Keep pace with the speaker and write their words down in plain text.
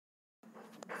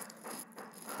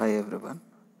Hi everyone.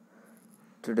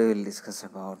 Today we'll discuss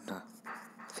about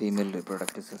female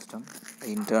reproductive system, the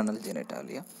internal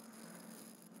genitalia,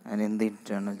 and in the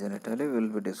internal genitalia we'll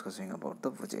be discussing about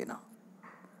the vagina.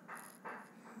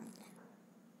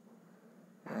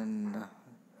 And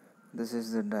this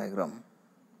is the diagram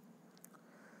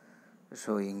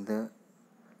showing the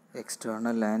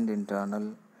external and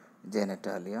internal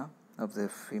genitalia of the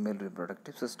female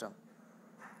reproductive system.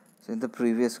 So in the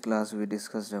previous class we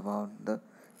discussed about the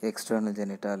external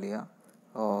genitalia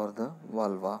or the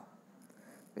vulva,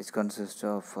 which consists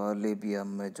of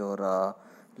labium majora,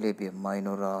 labium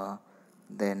minora,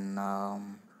 then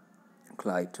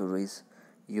clitoris,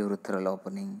 urethral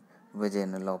opening,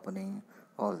 vaginal opening,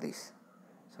 all these.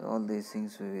 So all these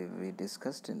things we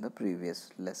discussed in the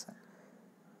previous lesson.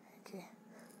 Okay,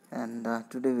 and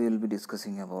today we will be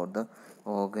discussing about the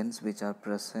organs which are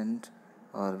present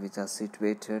or which are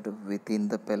situated within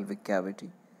the pelvic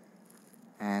cavity,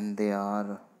 and they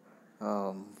are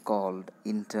called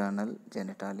internal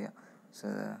genitalia. So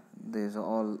these are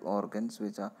all organs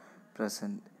which are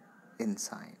present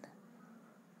inside,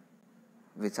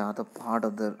 which are the part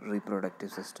of the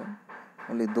reproductive system.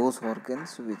 Only those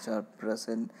organs which are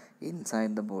present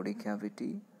inside the body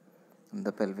cavity, in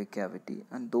the pelvic cavity,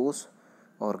 and those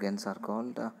organs are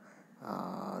called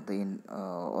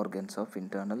organs of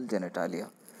internal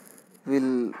genitalia.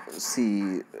 We'll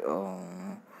see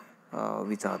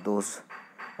which are those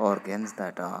organs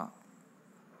that are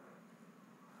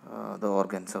the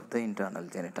organs of the internal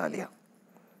genitalia.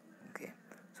 Okay,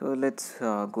 so let's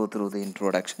go through the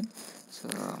introduction. So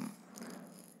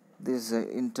this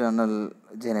internal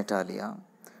genitalia,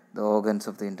 the organs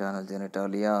of the internal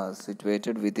genitalia are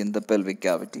situated within the pelvic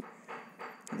cavity.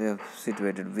 They are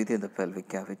situated within the pelvic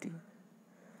cavity,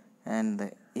 and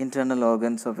the internal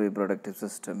organs of reproductive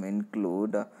system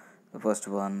include the first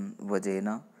one,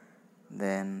 vagina,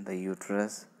 then the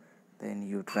uterus, then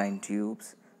uterine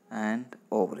tubes and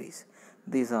ovaries.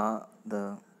 These are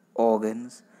the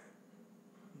organs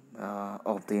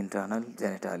of the internal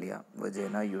genitalia: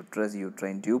 vagina, uterus,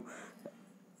 uterine tube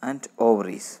and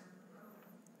ovaries.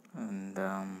 And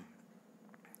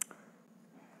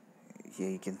here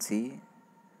you can see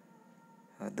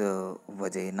the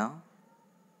vagina,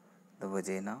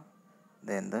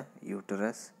 then the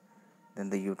uterus, then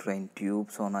the uterine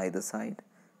tubes on either side,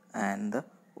 and the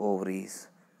ovaries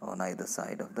on either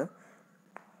side of the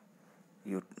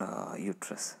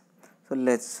uterus. So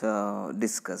let's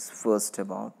discuss first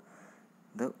about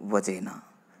the vagina,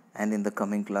 and in the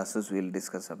coming classes we will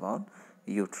discuss about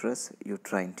uterus,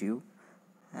 uterine tube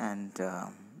and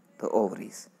the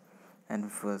ovaries. And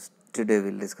first today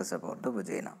we will discuss about the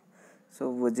vagina.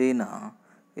 So vagina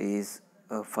is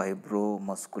a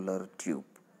fibromuscular tube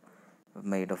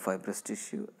made of fibrous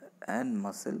tissue and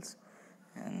muscles,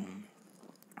 and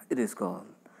it is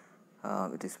formed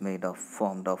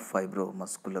of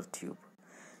fibromuscular tube.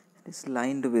 It is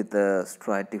lined with a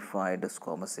stratified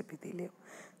squamous epithelium.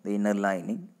 The inner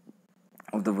lining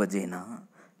of the vagina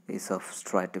is of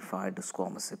stratified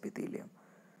squamous epithelium,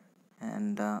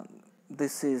 and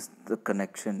this is the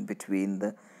connection between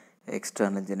the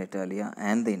external genitalia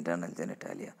and the internal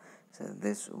genitalia. So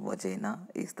this vagina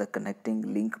is the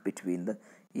connecting link between the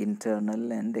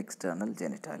internal and external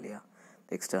genitalia.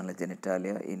 The external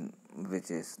genitalia, in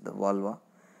which is the vulva,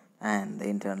 and the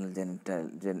internal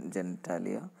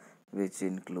genitalia, which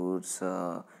includes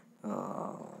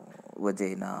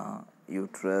vagina,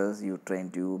 uterus,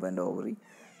 uterine tube and ovary.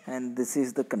 And this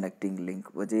is the connecting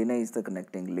link. Vagina is the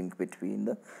connecting link between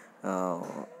the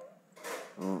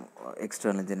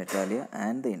external genitalia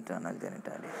and the internal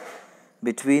genitalia.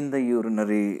 Between the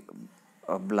urinary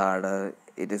bladder,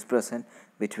 it is present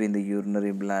between the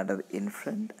urinary bladder in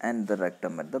front and the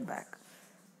rectum at the back.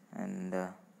 And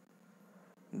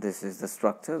this is the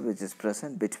structure which is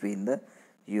present between the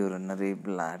urinary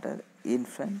bladder in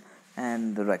front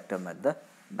and the rectum at the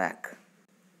back.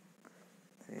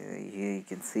 So here you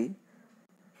can see.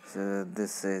 So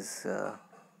this is the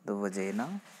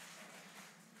vagina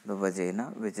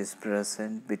which is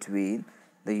present between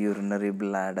the urinary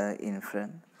bladder in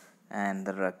front and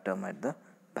the rectum at the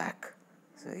back.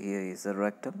 So here is the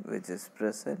rectum which is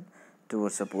present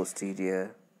towards the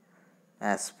posterior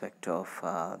aspect of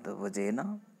the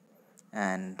vagina,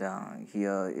 and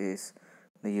here is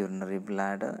the urinary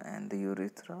bladder and the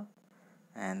urethra,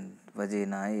 and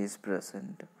vagina is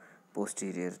present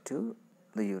posterior to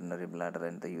the urinary bladder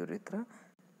and the urethra,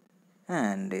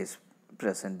 and is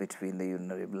present between the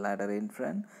urinary bladder in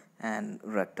front and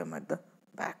rectum at the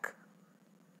back.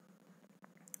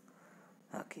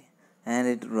 Okay, and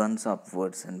it runs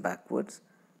upwards and backwards,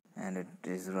 and it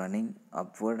is running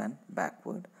upward and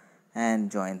backward,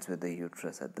 and joins with the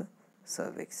uterus at the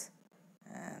cervix.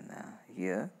 And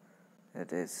here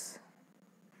it is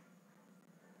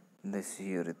this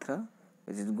urethra,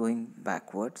 which is going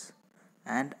backwards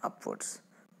and upwards,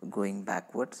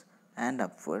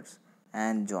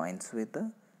 and joins with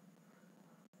the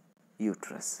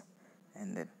uterus,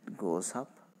 and it goes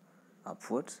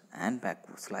upwards and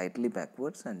backwards, slightly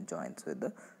backwards, and joins with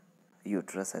the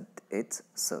uterus at its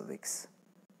cervix.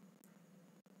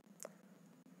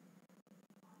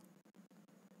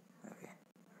 Okay,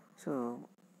 so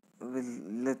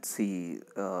let's see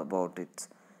about its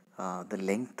the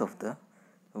length of the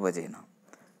vagina.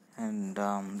 And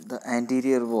the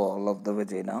anterior wall of the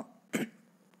vagina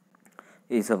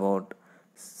is about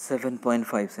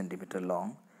 7.5 centimeter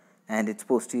long, and its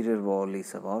posterior wall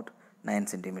is about 9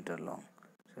 centimeter long.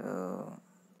 So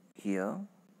here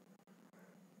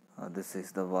this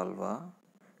is the vulva,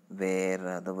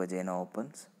 where the vagina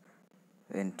opens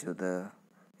into the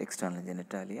external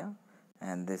genitalia,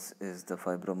 and this is the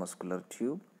fibromuscular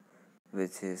tube,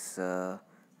 which is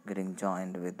getting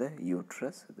joined with the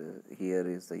uterus. Here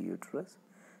is the uterus,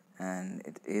 and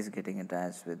it is getting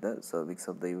attached with the cervix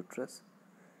of the uterus.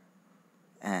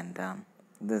 And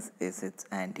this is its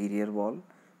anterior wall,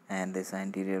 and this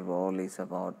anterior wall is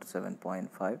about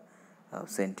 7.5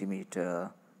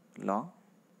 centimeter long,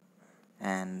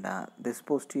 and this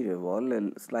posterior wall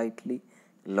is slightly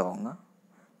longer,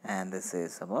 and this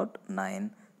is about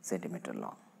 9 centimeter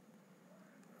long.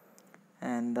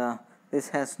 And this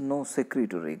has no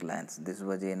secretory glands. This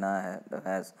vagina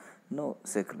has no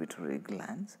secretory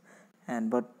glands,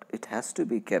 but it has to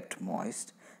be kept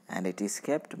moist, and it is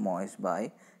kept moist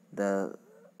by the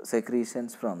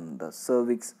secretions from the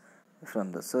cervix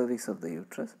of the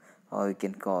uterus, or we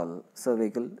can call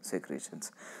cervical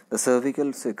secretions. The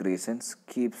cervical secretions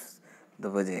keeps the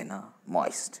vagina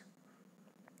moist,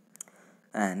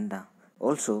 and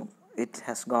also it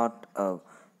has got a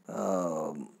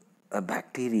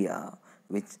bacteria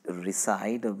which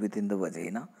reside within the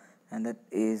vagina, and that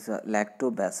is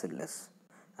Lactobacillus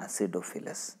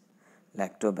acidophilus.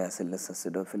 Lactobacillus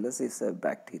acidophilus is a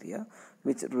bacteria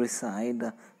which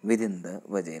reside within the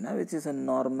vagina, which is a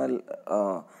normal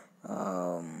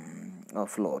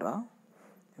flora,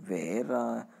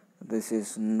 where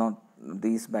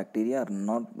these bacteria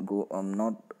are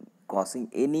not causing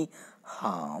any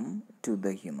harm to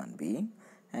the human being,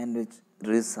 and which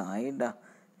reside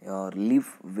or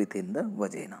live within the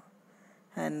vagina.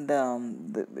 And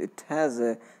it has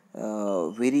a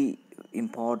very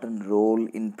important role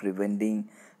in preventing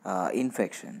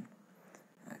infection.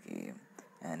 Okay,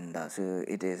 and so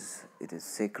it is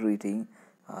secreting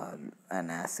an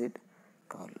acid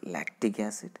called lactic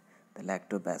acid. The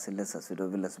Lactobacillus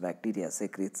acidophilus bacteria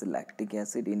secretes lactic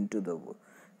acid into the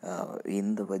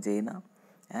in the vagina,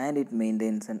 and it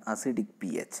maintains an acidic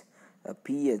pH. A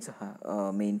pH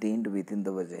maintained within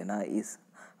the vagina is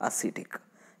acidic,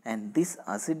 and this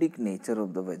acidic nature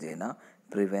of the vagina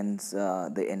prevents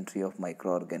the entry of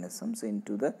microorganisms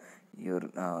into the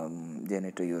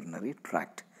genitourinary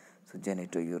tract. So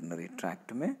genitourinary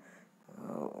tract में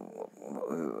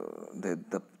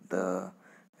the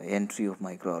entry of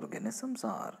microorganisms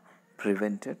are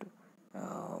prevented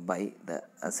by the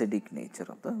acidic nature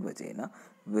of the vagina,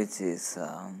 which is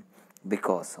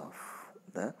because of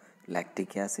the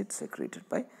lactic acid secreted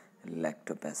by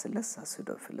Lactobacillus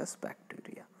acidophilus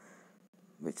bacteria,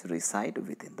 which reside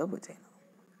within the vagina.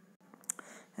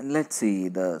 And let's see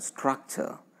the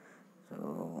structure.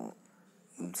 So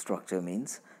structure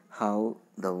means how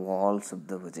the walls of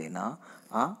the vagina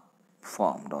are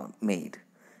formed or made,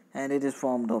 and it is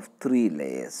formed of 3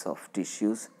 layers of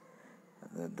tissues.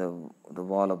 The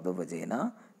wall of the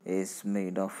vagina is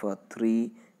made of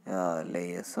 3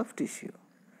 layers of tissue,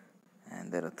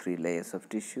 and there are 3 layers of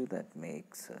tissue that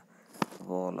makes the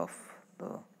wall of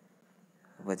the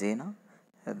vagina.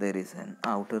 There is an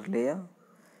outer layer,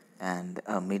 and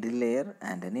a middle layer,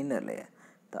 and an inner layer.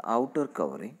 The outer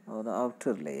covering or the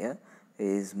outer layer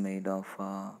is made of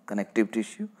connective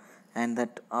tissue, and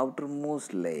that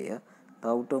outermost layer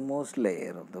of the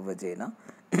vagina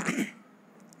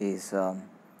is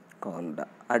called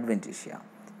adventitia,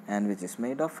 and which is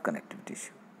made of connective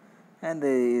tissue. And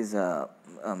there is a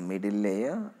middle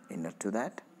layer inner to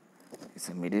that. It's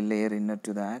a middle layer inner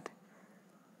to that.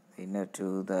 Inner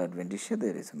to the adventitia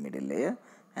there is a middle layer,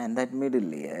 and that middle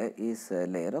layer is a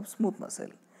layer of smooth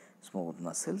muscle. Smooth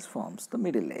muscles forms the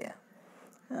middle layer,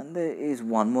 and there is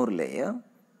one more layer.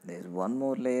 There is one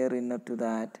more layer inner to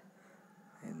that.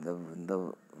 In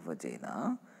the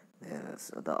vagina, there is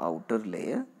the outer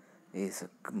layer is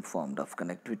formed of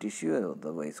connective tissue,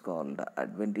 otherwise called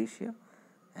adventitia,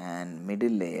 and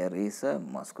middle layer is a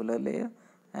muscular layer,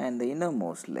 and the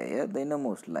innermost layer, the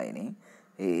innermost lining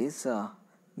is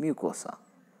mucosa.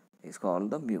 It's called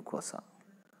the mucosa.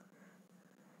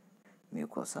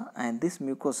 And this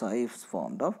mucosa is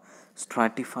formed of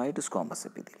stratified squamous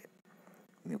epithelium.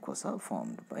 Mucosa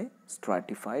formed by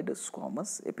stratified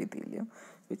squamous epithelium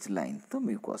which lines the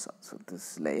mucosa. So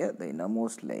this layer, the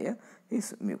innermost layer,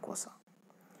 is mucosa.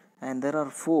 And there are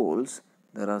folds,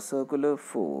 there are circular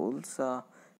folds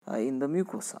in the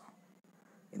mucosa.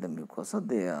 In the mucosa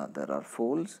there are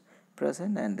folds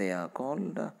present, and they are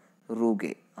called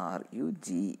rugae,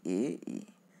 R-U-G-A-E.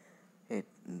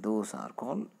 Those are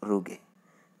called rugae.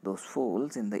 Those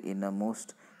folds in the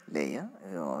innermost layer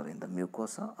or in the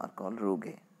mucosa are called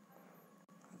rugae.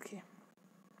 Okay.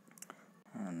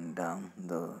 And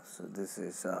so this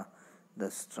is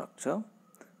the structure,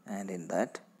 and in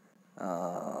that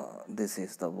this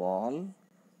is the wall.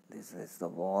 This is the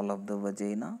wall of the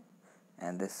vagina,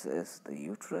 and this is the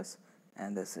uterus,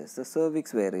 and this is the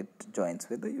cervix where it joins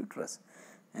with the uterus.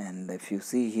 And if you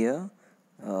see here,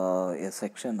 a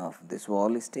section of this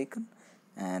wall is taken,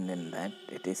 and in that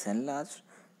it is enlarged.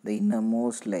 The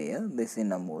innermost layer, this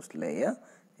innermost layer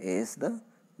is the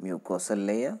mucosal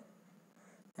layer,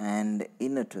 and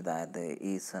inner to that there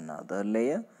is another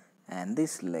layer, and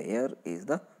this layer is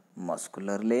the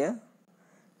muscular layer,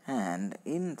 and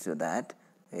into that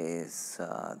is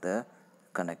the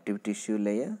connective tissue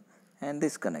layer, and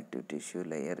this connective tissue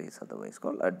layer is otherwise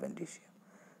called adventitia.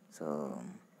 So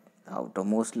the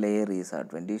outermost layer is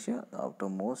adventitia, the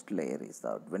outermost layer is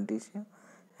the adventitia,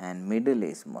 and middle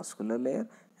is muscular layer,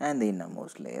 and the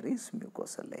innermost layer is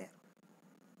mucosal layer.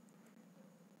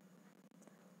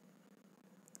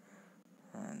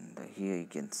 And here you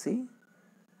can see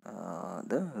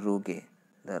the rugae.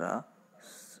 There are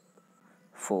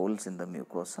folds in the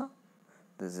mucosa.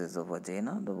 This is the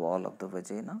vagina, the wall of the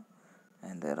vagina,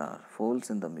 and there are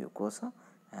folds in the mucosa,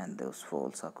 and those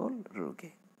folds are called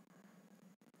rugae.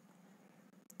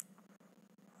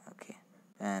 Okay,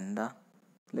 and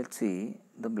let's see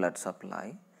the blood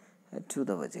supply to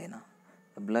the vagina.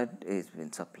 The blood is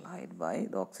being supplied by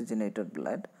the oxygenated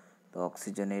blood. The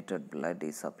oxygenated blood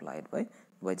is supplied by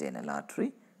vaginal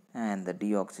artery, and the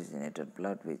deoxygenated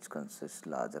blood, which consists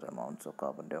larger amounts of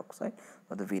carbon dioxide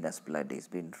or the venous blood, is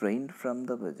being drained from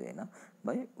the vagina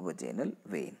by vaginal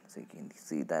vein. So you can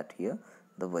see that here,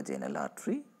 the vaginal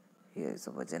artery. Here is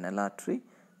a vaginal artery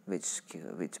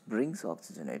which brings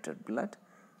oxygenated blood,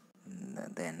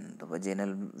 then the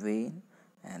vaginal vein,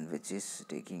 and which is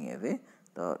taking away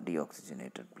the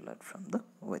deoxygenated blood from the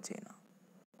vagina.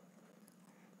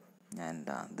 And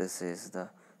this is the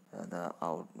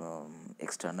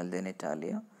external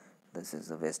genitalia. This is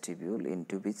the vestibule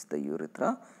into which the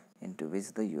urethra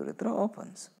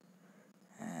opens.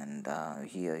 And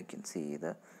here you can see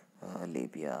the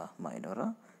labia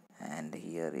minora, and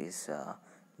here is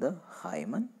the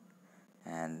hymen,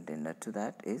 and inner to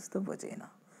that is the vagina,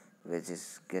 which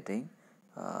is getting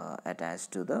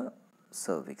attached to the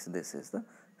cervix. This is the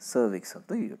cervix of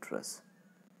the uterus.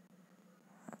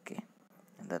 Okay,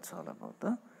 and that's all about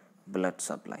the blood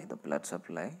supply. The blood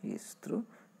supply is through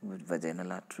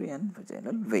vaginal artery and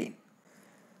vaginal vein.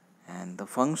 And the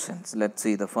functions, let's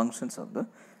see the functions of the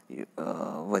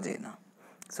vagina.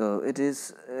 So it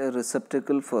is a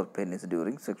receptacle for penis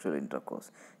during sexual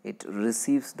intercourse. It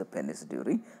receives the penis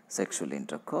during sexual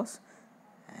intercourse,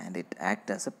 and it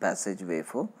acts as a passageway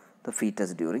for the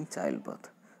fetus during childbirth.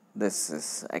 This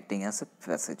is acting as a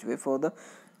passageway for the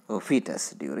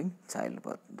fetus during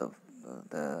childbirth.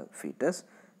 The fetus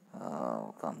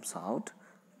comes out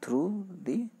through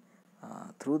the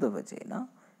vagina.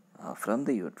 From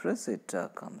the uterus, it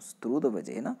comes through the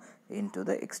vagina into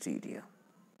the exterior.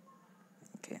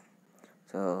 Okay,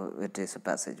 so it is a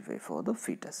passageway for the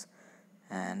fetus,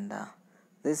 and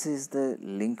this is the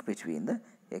link between the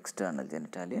external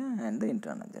genitalia and the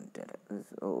internal genitalia,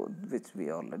 which we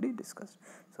already discussed.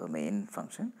 So main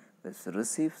function is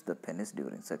receives the penis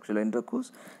during sexual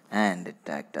intercourse, and it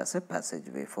acts as a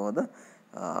passageway for the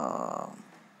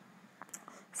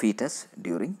fetus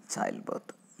during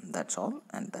childbirth. That's all,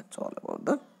 and that's all about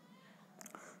the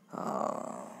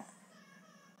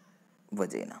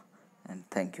vagina. And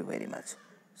thank you very much.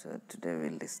 So today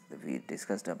we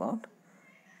discussed about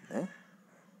the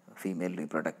female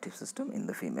reproductive system. In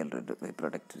the female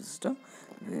reproductive system,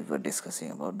 we were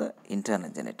discussing about the internal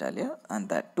genitalia, and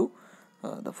that too,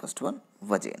 the first one,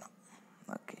 vagina.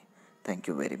 Okay, thank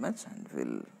you very much, and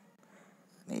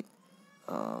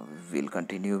we'll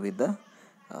continue with the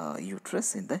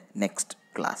uterus in the next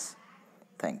class.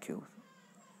 Thank you.